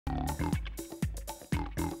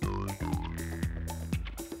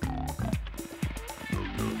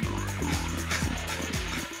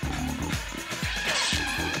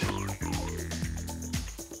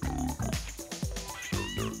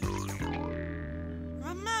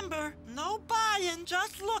Remember, no buying,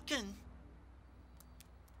 just looking.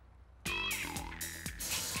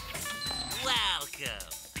 Welcome.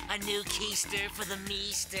 A new keister for the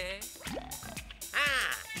meester.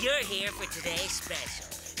 Ah, you're here for today's special.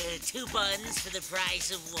 2 buns for the price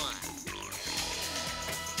of 1.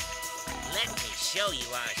 Let me show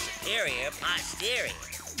you our superior posterior.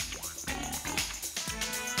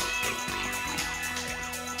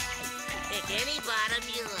 Pick any bottom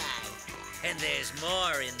you like. And there's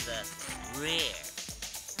more in the rear.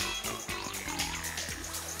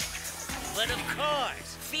 But of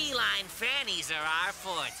course, feline fannies are our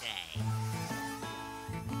forte.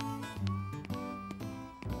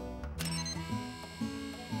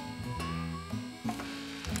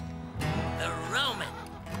 The Roman,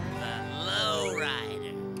 the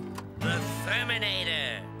Lowrider, the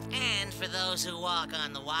Terminator, and for those who walk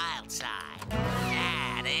on the wild side,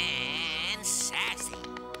 fat and sassy.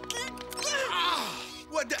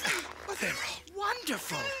 Well, they're all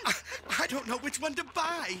wonderful. I don't know which one to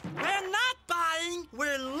buy. We're not buying,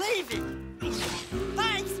 we're leaving.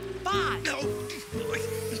 Thanks, bye. No.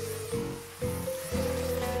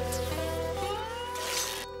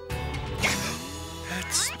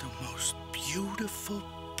 That's the most beautiful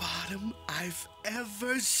bottom I've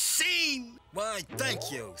ever seen. Why,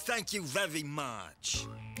 thank you. Thank you very much.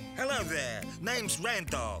 Hello there. Name's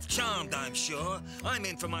Randolph. Charmed, I'm sure. I'm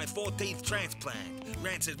in for my 14th transplant.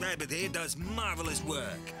 Rancid Rabbit here does marvelous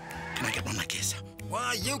work. Can I get one like this?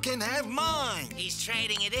 Why, you can have mine. He's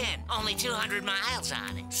trading it in. Only 200 miles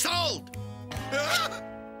on it. Sold!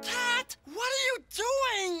 Cat, what are you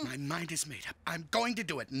doing? My mind is made up. I'm going to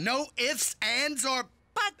do it. No ifs, ands, or...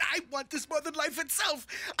 But I want this more than life itself.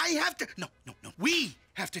 I have to... No. We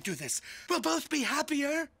have to do this. We'll both be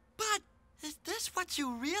happier. But is this what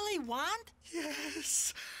you really want?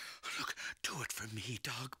 Yes. Look, do it for me,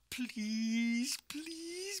 dog. Please,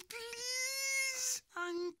 please, please.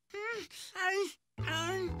 I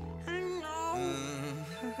know.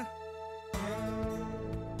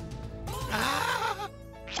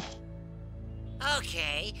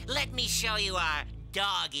 Okay, let me show you our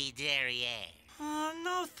doggy derriere.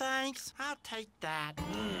 No thanks. I'll take that.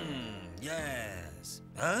 Yes.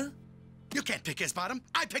 Huh? You can't pick his bottom.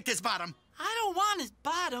 I picked his bottom. I don't want his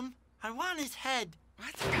bottom. I want his head.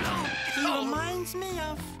 What? He reminds me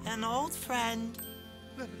of an old friend.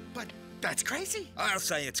 But that's crazy. I'll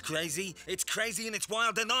say it's crazy. It's crazy and it's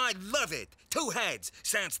wild and I love it. 2 heads.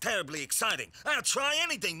 Sounds terribly exciting. I'll try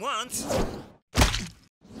anything once.